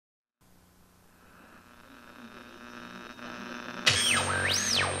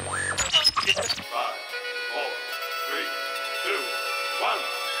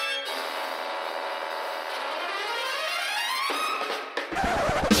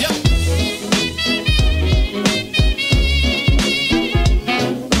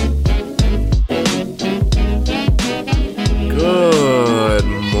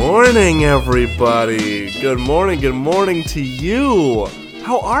morning, everybody. Good morning to you.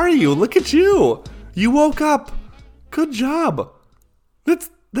 How are you? Look at you. You woke up. Good job.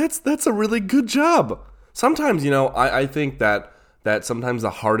 That's a really good job. Sometimes, I think that sometimes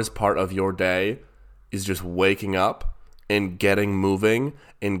the hardest part of your day is just waking up and getting moving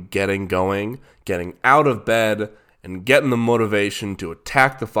and getting going, getting out of bed and getting the motivation to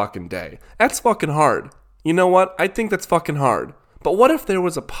attack the fucking day. That's fucking hard. You know what? I think that's fucking hard. But what if there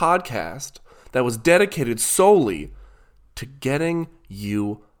was a podcast that was dedicated solely to getting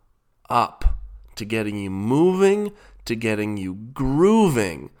you up, to getting you moving, to getting you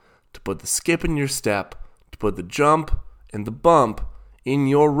grooving, to put the skip in your step, to put the jump and the bump in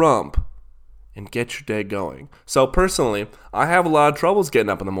your rump and get your day going. So personally, I have a lot of troubles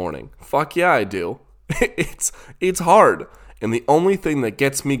getting up in the morning. Fuck yeah, I do. It's hard. And the only thing that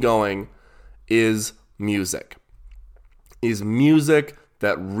gets me going is music. Is music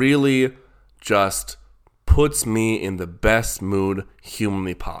that really just puts me in the best mood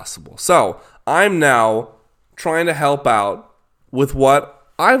humanly possible. So I'm now trying to help out with what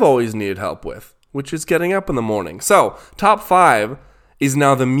I've always needed help with, which is getting up in the morning. So top 5 is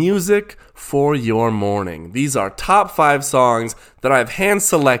now the music for your morning. These are top 5 songs that I've hand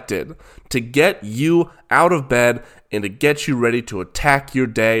selected to get you out of bed and to get you ready to attack your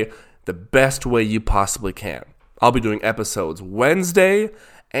day the best way you possibly can. I'll be doing episodes Wednesday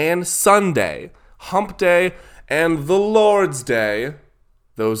and Sunday, Hump Day and the Lord's Day.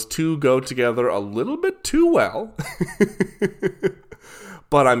 Those two go together a little bit too well.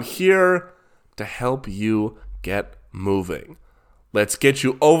 But I'm here to help you get moving. Let's get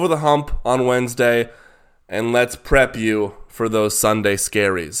you over the hump on Wednesday and let's prep you for those Sunday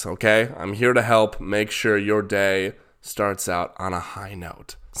scaries, okay? I'm here to help make sure your day starts out on a high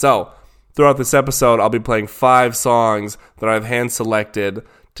note. So, throughout this episode, I'll be playing 5 songs that I've hand-selected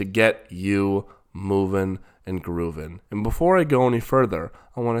to get you moving and grooving. And before I go any further,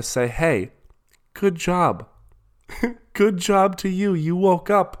 I want to say, hey, good job. Good job to you. You woke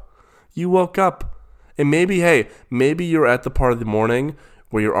up. And maybe you're at the part of the morning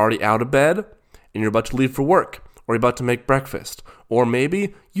where you're already out of bed and you're about to leave for work, or you're about to make breakfast. Or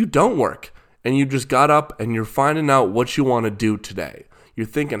maybe you don't work and you just got up and you're finding out what you want to do today. You're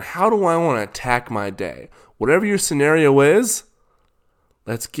thinking, how do I want to attack my day? Whatever your scenario is,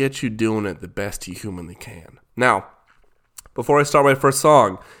 let's get you doing it the best you humanly can. Now, before I start my first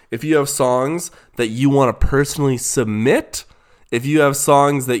song, if you have songs that you want to personally submit, if you have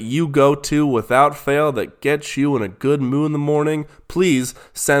songs that you go to without fail that get you in a good mood in the morning, please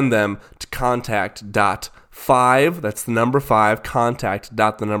send them to contact.5, that's the number 5,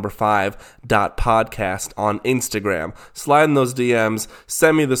 contact.5.podcast on Instagram. Slide in those DMs,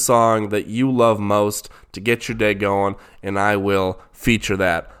 send me the song that you love most to get your day going, and I will feature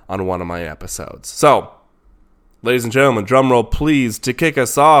that on one of my episodes. So, ladies and gentlemen, drum roll please to kick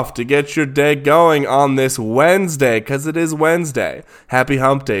us off to get your day going on this Wednesday, because it is Wednesday. Happy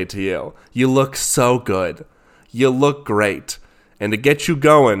hump day to you. You look so good. You look great. And to get you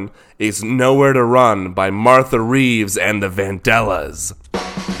going is Nowhere to Run by Martha Reeves and the Vandellas.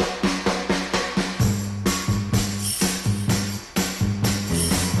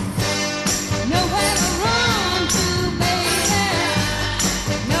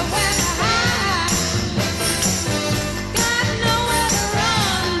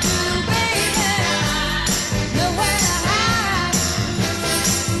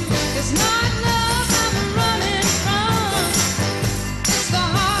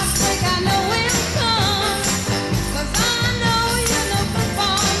 I know you're looking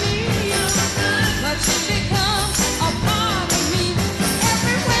for me.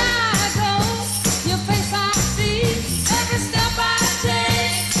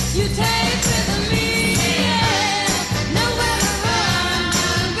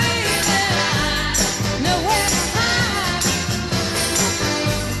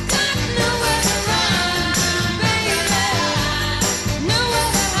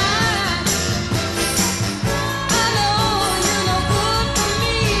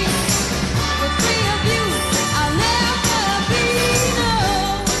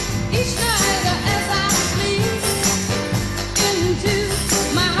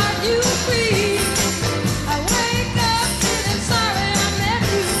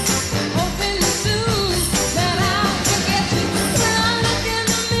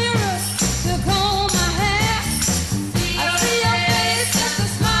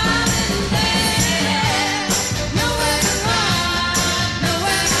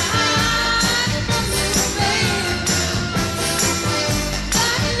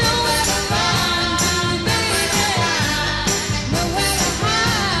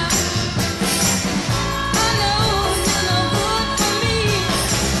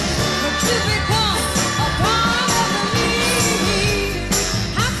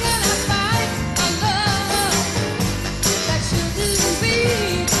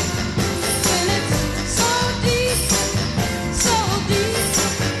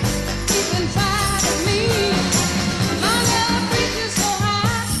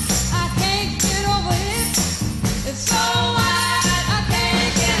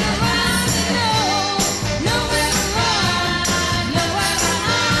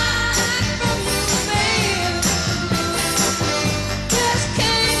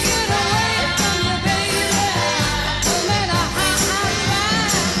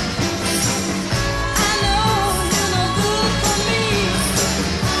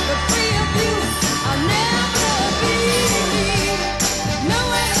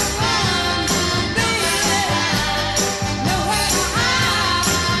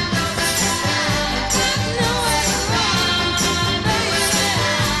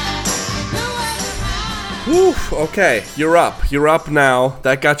 Whew, okay, you're up. You're up now.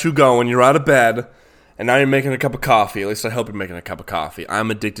 That got you going. You're out of bed. And now you're making a cup of coffee. At least I hope you're making a cup of coffee.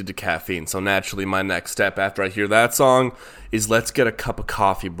 I'm addicted to caffeine, so naturally my next step after I hear that song is let's get a cup of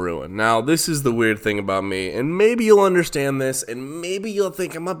coffee brewing. Now, this is the weird thing about me, and maybe you'll understand this, and maybe you'll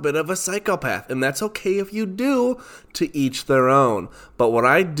think I'm a bit of a psychopath, and that's okay if you do, to each their own. But what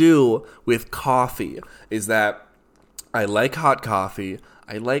I do with coffee is that I like hot coffee,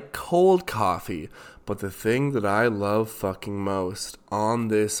 I like cold coffee, but the thing that I love fucking most on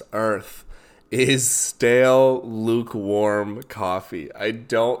this earth is stale, lukewarm coffee. I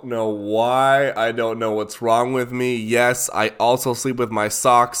don't know why. I don't know what's wrong with me. Yes, I also sleep with my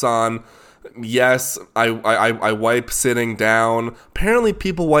socks on. Yes, I wipe sitting down. Apparently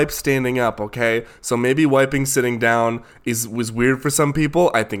people wipe standing up, okay? So maybe wiping sitting down was weird for some people.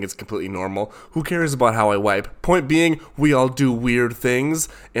 I think it's completely normal. Who cares about how I wipe? Point being, we all do weird things,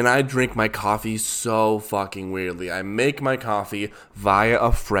 and I drink my coffee so fucking weirdly. I make my coffee via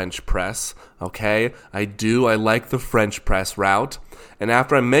a French press, okay? I like the French press route. And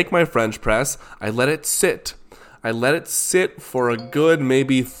after I make my French press, I let it sit. I let it sit for a good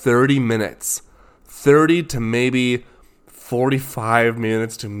maybe 30 minutes. 30 to maybe 45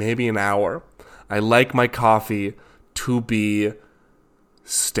 minutes to maybe an hour. I like my coffee to be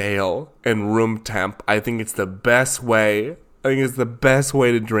stale and room temp. I think it's the best way.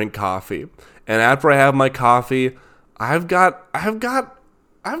 To drink coffee. And after I have my coffee, I've got a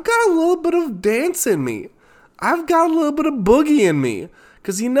little bit of dance in me. I've got a little bit of boogie in me.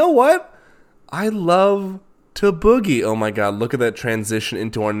 'Cause you know what? I love to boogie. Oh my god, look at that transition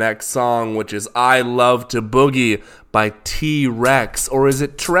into our next song, which is I Love to Boogie by T-Rex. Or is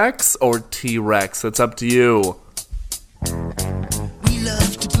it Trex or T-Rex? That's up to you. We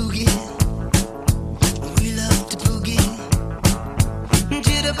love to boogie. We love to boogie.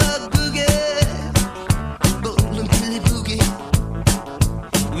 Jitterbug boogie. Bowling Billy boogie.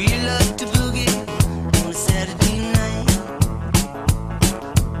 We love to boogie on a Saturday night.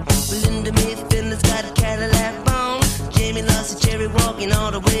 Linda Mayfinder's got a Cadillac bone. Jamie lost a cherry walking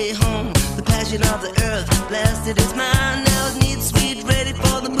all the way home. The passion of the earth blasted his mind. Now it needs sweet, ready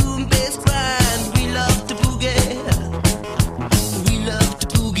for the moon bass grind. We love to boogie. We love to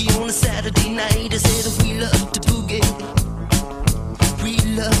boogie on a Saturday night. I said we love to boogie. We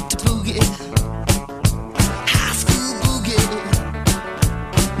love to boogie. High school boogie.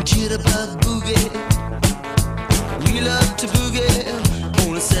 Jitterbug boogie. We love to boogie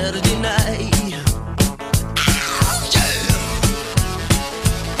on a Saturday night.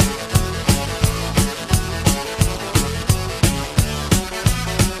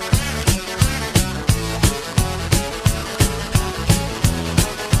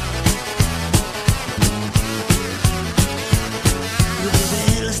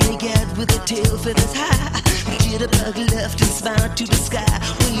 Tail feathers high, Jitterbug left and smiled to the sky.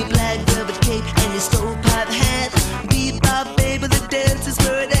 With your black velvet cape and your stovepipe hat, bebop baby, the dance is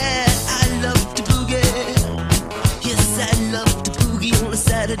where it at. I love to boogie, yes I love to boogie on a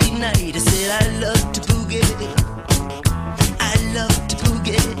Saturday night. I said I love to boogie, I love to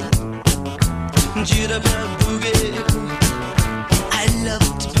boogie, Jitterbug boogie. I love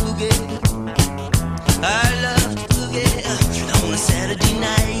to boogie, I love to boogie on a Saturday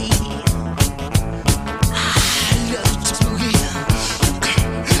night.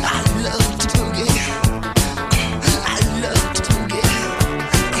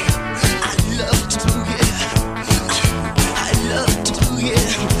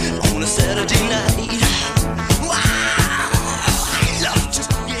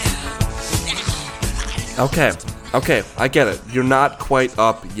 Okay, I get it. You're not quite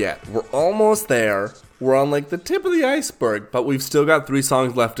up yet. We're almost there. We're on like the tip of the iceberg, but we've still got 3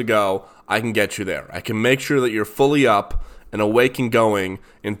 songs left to go. I can get you there. I can make sure that you're fully up and awake and going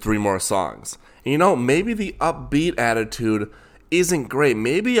in 3 more songs. And you know, maybe the upbeat attitude isn't great.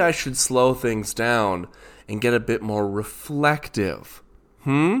 Maybe I should slow things down and get a bit more reflective.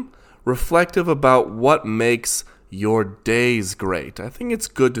 Reflective about what makes your days great. I think it's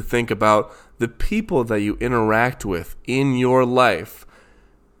good to think about the people that you interact with in your life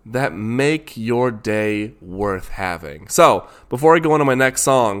that make your day worth having. So, before I go on to my next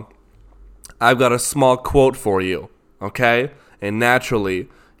song, I've got a small quote for you, okay? And naturally,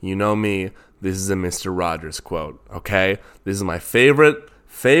 you know me, this is a Mr. Rogers quote, okay? This is my favorite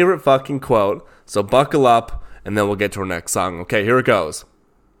fucking quote, so buckle up, and then we'll get to our next song. Okay, here it goes.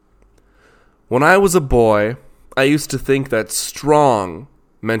 When I was a boy, I used to think that strong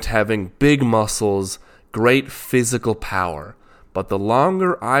meant having big muscles, great physical power. But the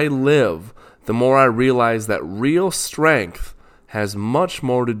longer I live, the more I realize that real strength has much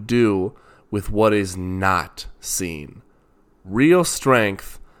more to do with what is not seen. Real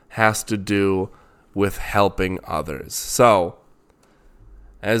strength has to do with helping others. So,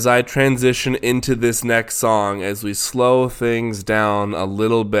 as I transition into this next song, as we slow things down a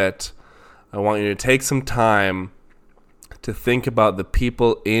little bit, I want you to take some time to think about the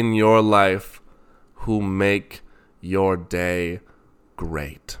people in your life who make your day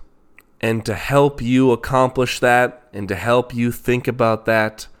great. And to help you accomplish that, and to help you think about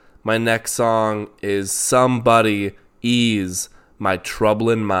that, my next song is Somebody Ease My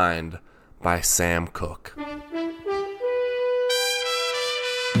Troublin' Mind by Sam Cooke.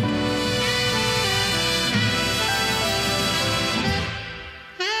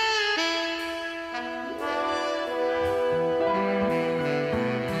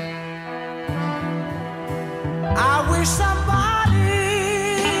 I wish somebody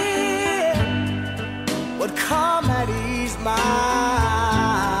would come and ease my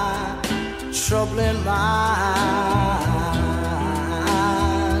troubling mind.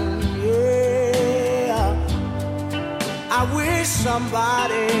 Yeah, I wish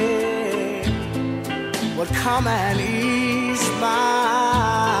somebody would come and ease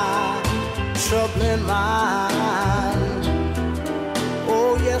my troubling mind.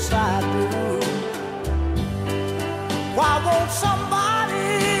 Oh, yes, I do. Why won't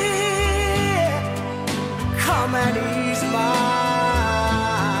somebody come and ease my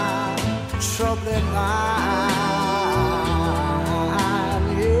troubling mind?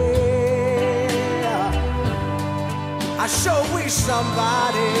 Yeah, I sure wish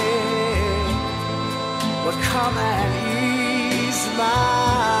somebody would come and ease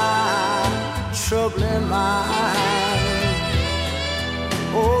my troubling mind.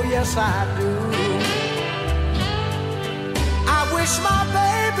 Oh, yes, I do. I wish my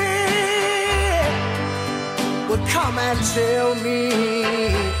baby would come and tell me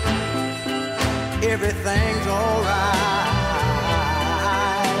everything's alright.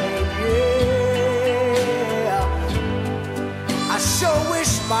 Yeah, I sure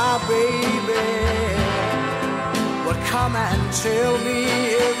wish my baby would come and tell me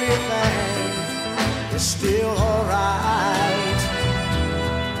everything is still alright.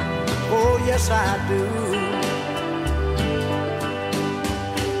 Oh, yes, I do.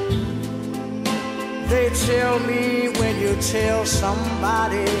 They tell me when you tell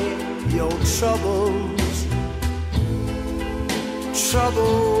somebody your troubles,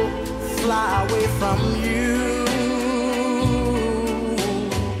 trouble fly away from you.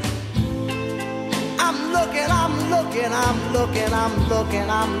 I'm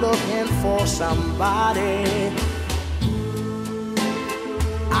looking for somebody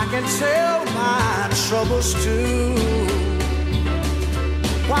I can tell my troubles to.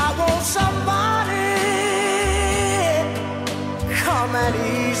 Why won't somebody come and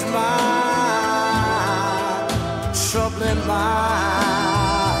ease my troubling mind?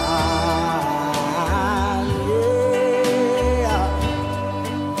 Yeah,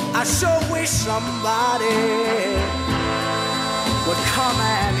 I sure wish somebody would come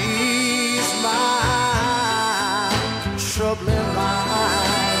and ease my troubling mind.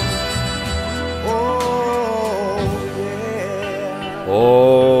 Oh yeah.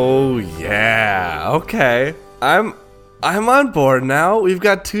 Oh yeah. Okay. I'm on board now. We've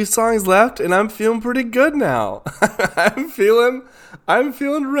got 2 songs left and I'm feeling pretty good now. I'm feeling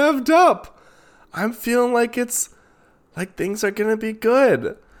revved up. I'm feeling like things are going to be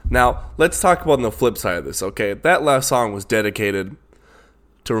good. Now, let's talk about the flip side of this, okay? That last song was dedicated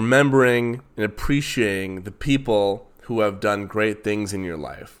to remembering and appreciating the people who have done great things in your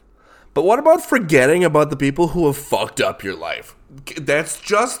life. But what about forgetting about the people who have fucked up your life? That's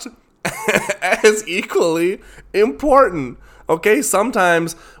just as equally important, okay?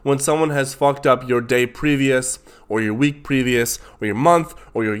 Sometimes when someone has fucked up your day previous, or your week previous, or your month,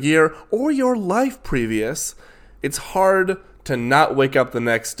 or your year, or your life previous, it's hard to not wake up the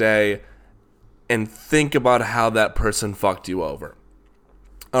next day and think about how that person fucked you over.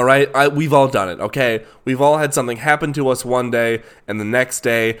 All right? We've all done it, okay? We've all had something happen to us one day, and the next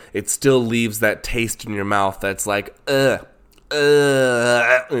day, it still leaves that taste in your mouth that's like, and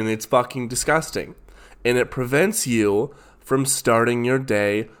it's fucking disgusting. And it prevents you from starting your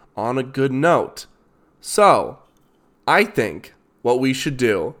day on a good note. So, I think what we should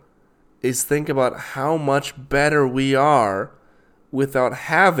do is think about how much better we are without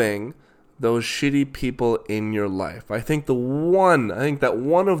having those shitty people in your life. I think that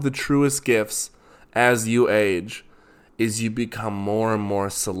one of the truest gifts as you age is you become more and more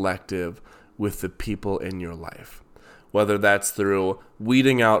selective with the people in your life. Whether that's through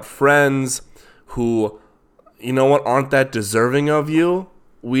weeding out friends who, you know what, aren't that deserving of you,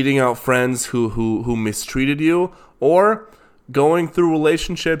 weeding out friends who mistreated you, or going through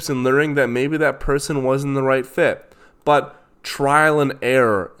relationships and learning that maybe that person wasn't the right fit. But trial and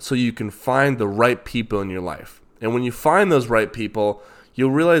error so you can find the right people in your life. And when you find those right people,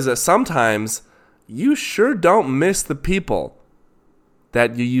 you'll realize that sometimes you sure don't miss the people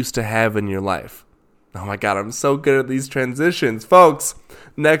that you used to have in your life. Oh my God, I'm so good at these transitions. Folks,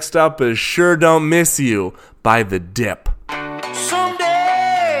 next up is Sure Don't Miss You by The Dip. Someday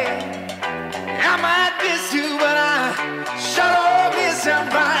I might miss you, but I sure don't miss you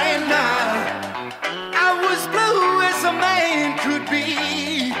right now. I was blue as a man could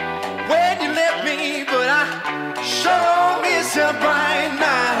be when you left me, but I sure don't miss you right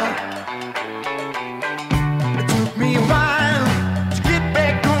now. It took me a while to get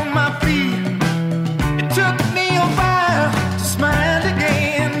back on my feet. It took me a while to smile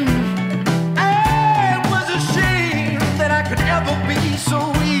again. It was a shame that I could ever be so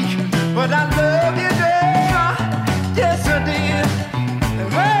weak, but I love you, girl. Yes, I did. And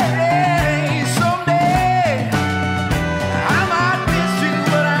hey, someday I might miss you,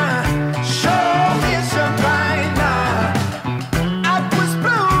 but I sure miss you right now. I was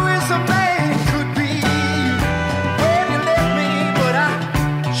blue as a man could be when you left me, but I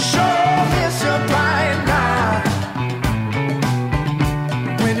sure miss you right now.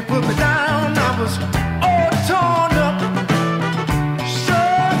 When you put me down, I was all torn up.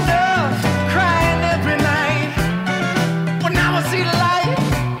 Sure enough, crying every night. But now I see the light,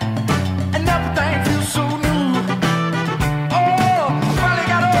 and everything feels so new. Oh, I finally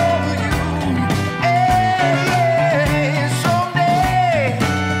got over you. Hey, someday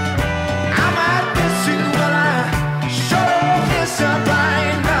I might miss you, but I sure miss you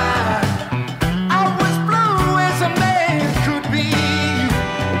right now. I was blue as a man could be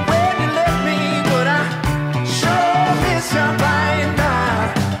when you left me, but I sure miss you right now.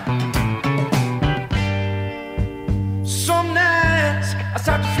 Some nights I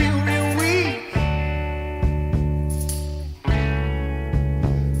start to feel real weak.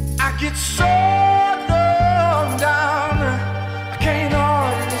 I get so low down, I can't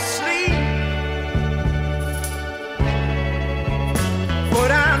hardly sleep.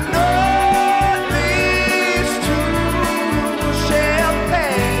 But I know these two shall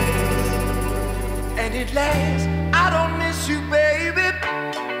pass, and at last I don't miss you, baby.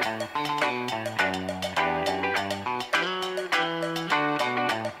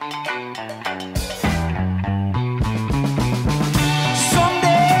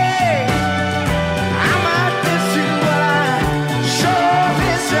 Someday I might miss you, but I sure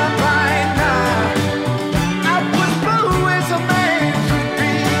miss you right now. I was blue as a man could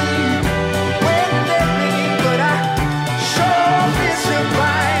be when you left me, but I sure miss you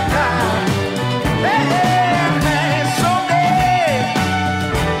right now. Hey, someday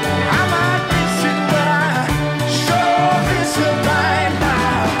I might miss you, but I sure miss you right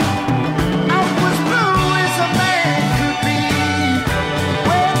now. I was blue as a man could be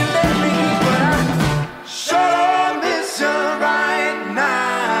when you left me, but I sure miss you right now.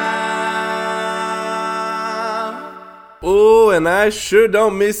 Ooh, and I sure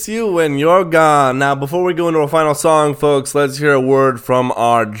don't miss you when you're gone. Now, before we go into our final song, folks, let's hear a word from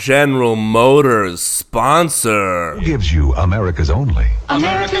our General Motors sponsor. Gives you America's only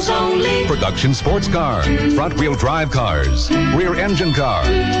America's only production sports car, front-wheel drive cars, rear-engine car,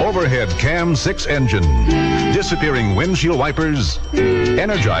 overhead cam 6 engine, disappearing windshield wipers,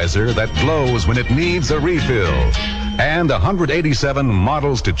 energizer that glows when it needs a refill, and 187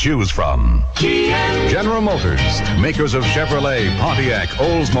 models to choose from. General Motors, makers of Chevrolet, Pontiac,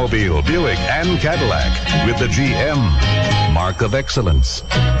 Oldsmobile, Buick, and Cadillac, with the GM mark of excellence.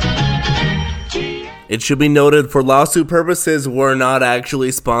 It should be noted, for lawsuit purposes, we're not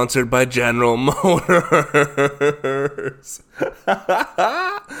actually sponsored by General Motors.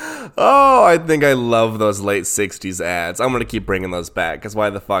 Oh, I think I love those late 60s ads. I'm going to keep bringing those back, because why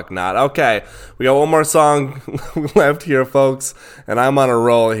the fuck not? Okay, we got one more song left here, folks, and I'm on a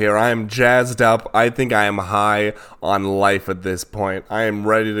roll here. I am jazzed up. I think I am high on life at this point. I am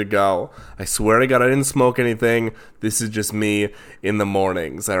ready to go. I swear to God, I didn't smoke anything. This is just me in the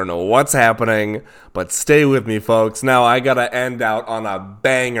mornings. I don't know what's happening, but stay with me, folks. Now, I gotta end out on a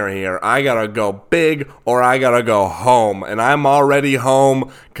banger here. I gotta go big or I gotta go home. And I'm already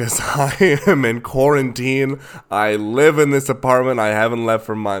home because I am in quarantine. I live in this apartment. I haven't left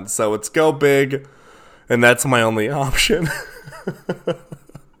for months. So it's go big, and that's my only option.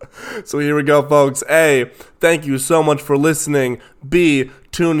 So here we go, folks. A, thank you so much for listening. B,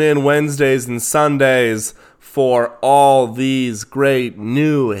 tune in Wednesdays and Sundays for all these great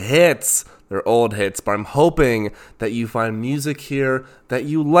new hits they're old hits, but I'm hoping that you find music here that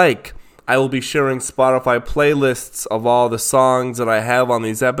you like. I will be sharing Spotify playlists of all the songs that I have on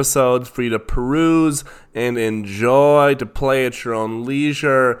these episodes for you to peruse and enjoy, to play at your own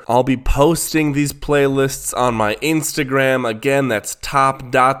leisure. I'll be posting these playlists on my Instagram. Again, that's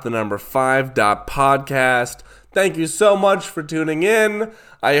top.5.podcast. Thank you so much for tuning in.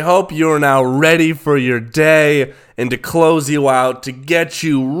 I hope you're now ready for your day, and to close you out, to get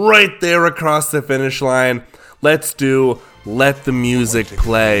you right there across the finish line, let's do Let the Music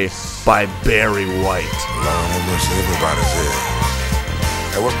Play by Barry White. Lord have mercy, everybody's here.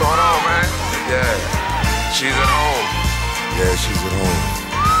 Hey, what's going on, man? Yeah, she's at home. Yeah, she's at home.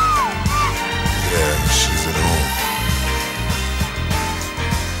 Yeah, she's at home.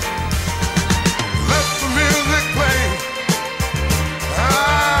 Let the music play.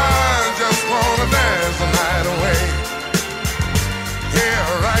 I just wanna dance the night away.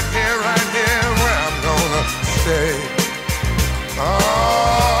 Right here, where I'm gonna stay.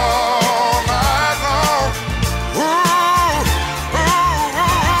 All night long. Ooh,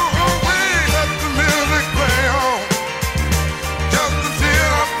 let the music play on. Just until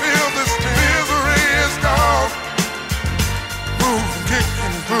I feel this misery is gone. Moving,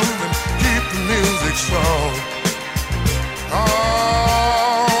 kicking, grooving, keep the music strong.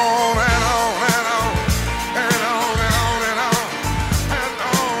 On and on and on and on and on and on and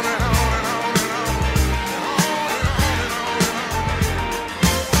on and on and on and on.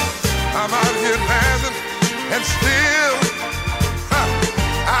 I'm out here dancing and still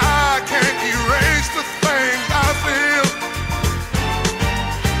I can't erase the things I feel.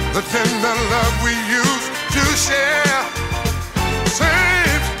 The tender love we used to share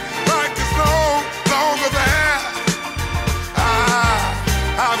seems like it's no longer there.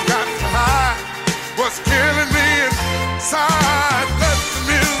 I've got to hide what's killing me inside. Let the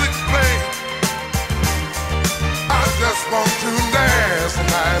music play. I just want to dance the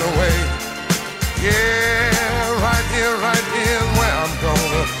night away. Yeah, right here where I'm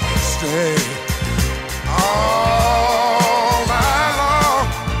gonna stay. All night long.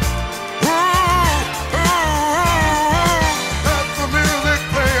 Ooh, let the music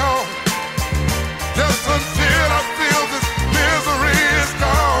play on. Just until I feel this misery is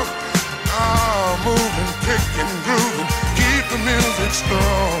gone. Moving, kicking, grooving, keep the music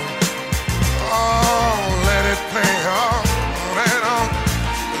strong. Oh, let it play on and on.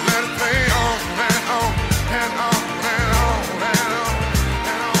 Let it play on and on and on and on and on and on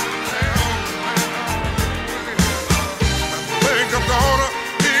and on and on. I think I'm gonna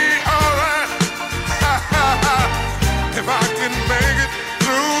be alright if I can make it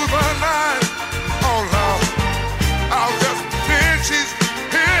through the night. Oh Lord, I'll just think she's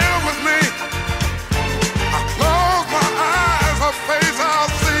here with me. I close my eyes, her face I'll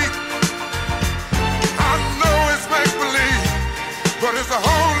see. I know it's make-believe, but it's the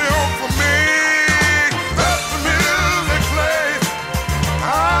only hope for me. Let the music play.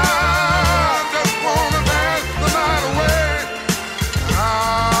 I just wanna dance the night away.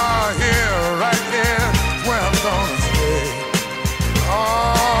 Right here, where I'm gonna stay.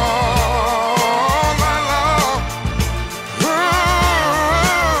 All night long.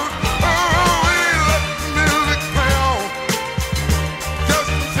 Let the music play on. Just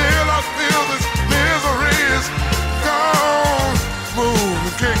until I feel this misery is gone.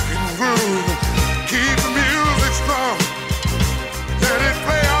 Moving, kicking, grooving, keep the